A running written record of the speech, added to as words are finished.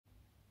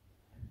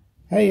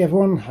Hey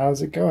everyone,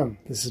 how's it going?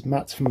 This is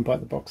Matt from Bite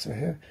the Boxer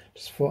here.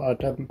 Just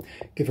thought I'd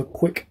give a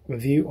quick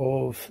review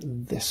of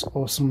this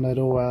awesome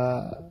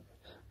little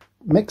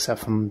mixer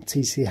from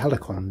TC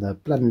Helicon, the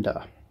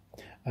Blender.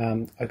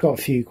 I got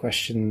a few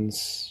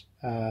questions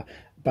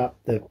about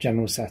the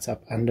general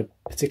setup and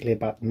particularly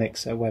about the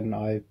mixer when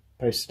I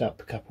posted up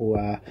a couple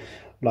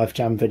live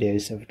jam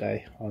videos the other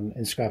day on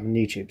Instagram and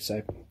YouTube.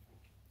 So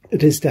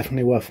it is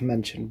definitely worth a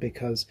mention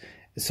because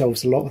it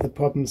solves a lot of the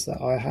problems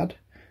that I had,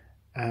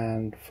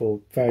 and for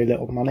very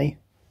little money.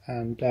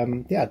 And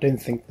yeah, I don't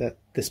think that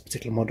this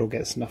particular model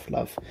gets enough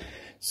love.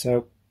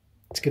 So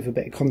to give a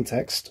bit of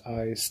context,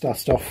 I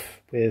started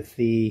off with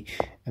the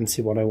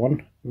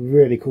MC101,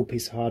 really cool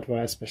piece of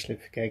hardware, especially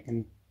if you're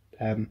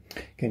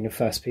getting your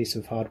first piece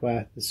of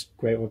hardware. It's a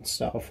great one to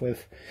start off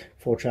with.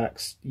 4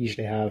 tracks,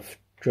 usually have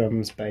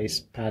drums, bass,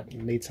 pad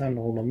and lead sound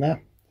all on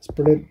there. It's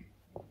brilliant.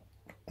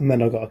 And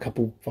then I've got a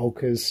couple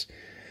Volcas.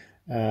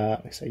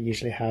 Like I say,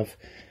 usually have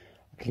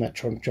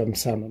electronic drum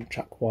sound on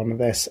track 1 of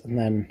this, and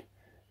then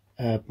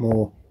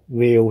more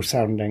real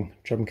sounding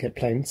drum kit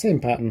playing the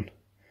same pattern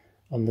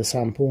on the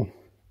sample.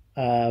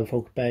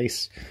 Volca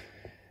bass,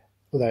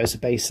 although it's a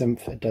bass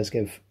synth, it does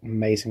give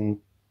amazing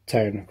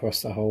tone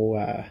across the whole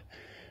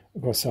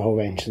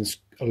range, and it's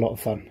a lot of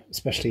fun,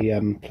 especially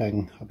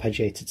playing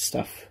arpeggiated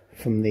stuff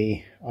from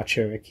the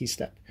Arturia key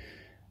step.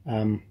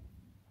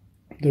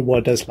 What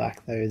it does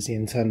lack though is the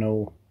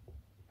internal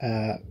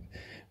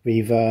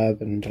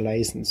reverb and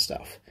delays and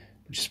stuff,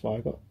 which is why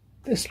I got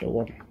this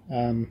little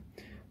one.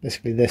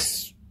 Basically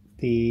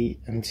the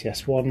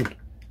NTS1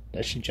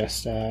 actually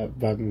just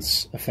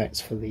runs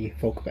effects for the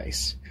Volca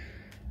bass,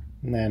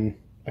 and then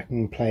I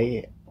can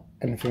play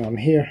anything on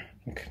here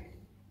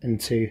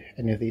into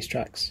any of these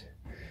tracks.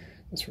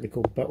 That's really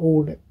cool, but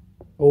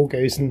all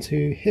goes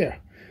into here,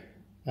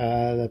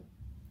 the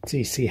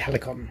TC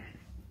Helicon.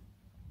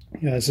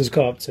 Yeah, this has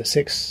got up to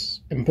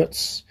 6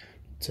 inputs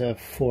to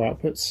 4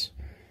 outputs.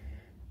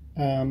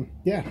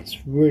 Yeah, it's a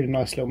really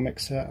nice little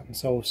mixer and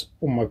solves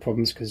all my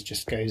problems because it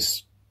just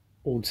goes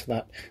all to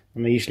that.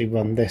 And I usually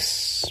run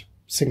this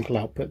single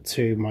output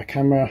to my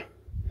camera,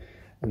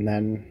 and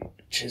then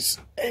which is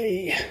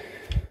a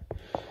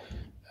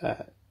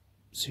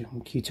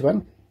Zoom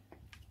Q2N.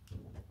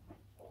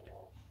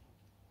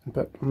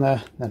 But on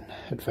there, then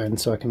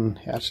headphones, so I can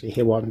actually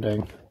hear what I'm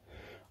doing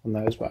on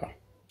there as well.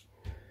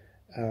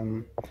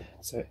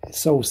 So it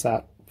solves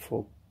that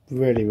for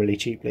really, really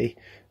cheaply.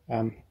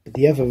 But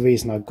the other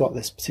reason I got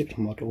this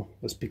particular model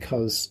was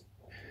because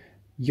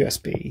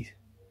USB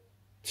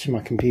to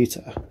my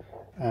computer,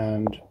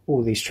 and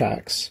all these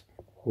tracks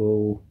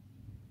will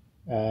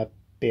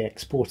be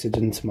exported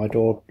into my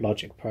DAW,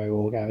 Logic Pro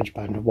or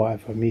GarageBand or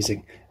whatever I'm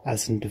using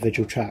as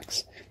individual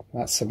tracks.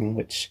 That's something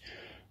which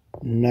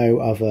no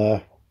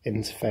other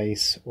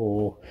interface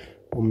or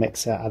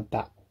mixer at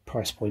that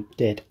price point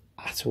did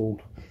at all.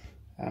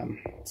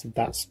 So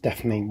that's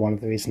definitely one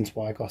of the reasons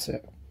why I got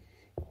it.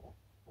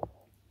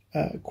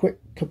 Quick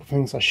couple of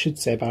things I should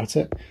say about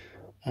it.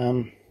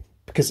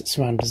 Because it's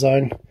surround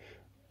design,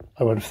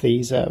 I went for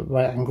these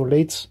right angle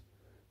leads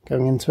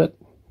going into it.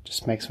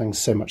 Just makes things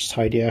so much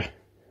tidier.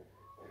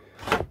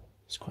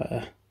 It's quite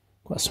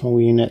a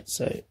small unit,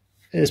 so it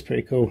is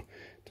pretty cool.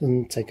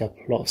 Doesn't take up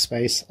a lot of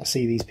space. I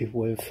see these people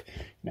with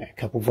a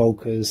couple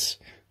Volcas,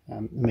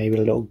 maybe a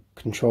little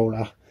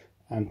controller,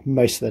 and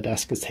most of the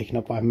desk is taken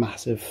up by a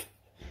massive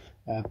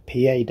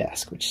PA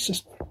desk, which is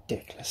just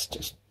ridiculous.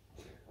 Just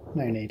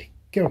no need.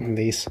 Get on with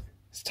these.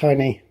 It's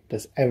tiny,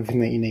 does everything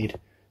that you need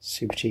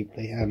super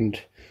cheaply,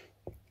 and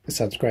it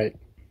sounds great.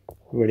 It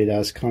really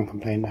does. Can't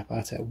complain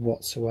about it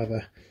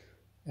whatsoever.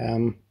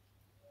 You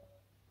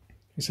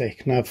say you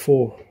can have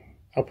 4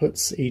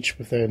 outputs each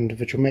with their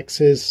individual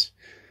mixes.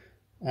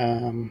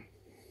 It's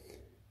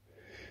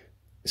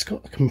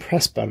got a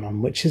compress button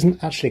on, which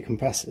isn't actually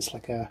compressed. It's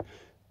like a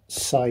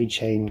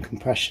sidechain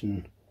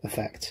compression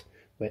effect,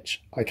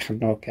 which I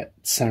cannot get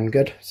to sound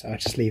good, so I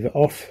just leave it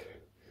off.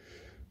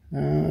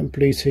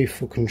 Bluetooth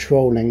for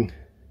controlling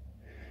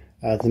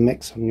the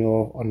mix on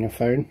your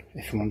phone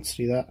if you want to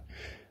do that,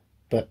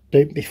 but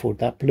don't be fooled.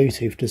 That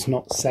Bluetooth does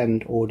not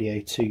send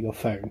audio to your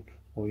phone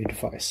or your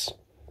device.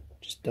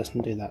 It just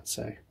doesn't do that,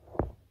 so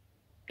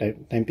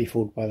don't be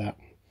fooled by that.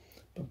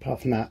 But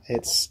apart from that,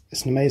 it's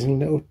an amazing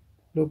little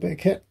bit of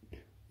kit.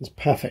 It's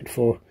perfect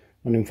for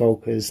running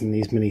Volcas and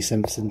these mini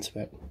synths into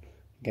it,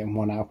 getting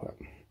one output.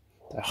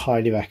 They're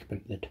highly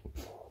recommended.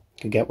 You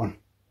can get one.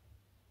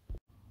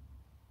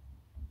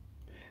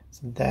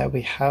 So there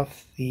we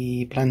have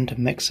the Blender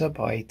mixer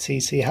by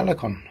TC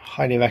Helicon.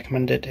 Highly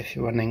recommended if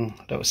you're running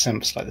little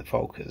synths like the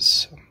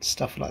Volcas and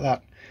stuff like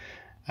that.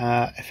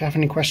 If you have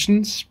any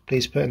questions,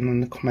 please put them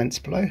in the comments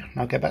below and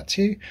I'll get back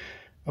to you.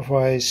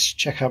 Otherwise,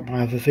 check out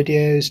my other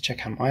videos,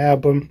 check out my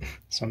album.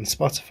 It's on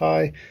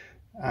Spotify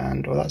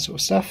and all that sort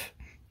of stuff.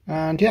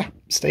 And yeah,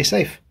 stay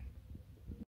safe.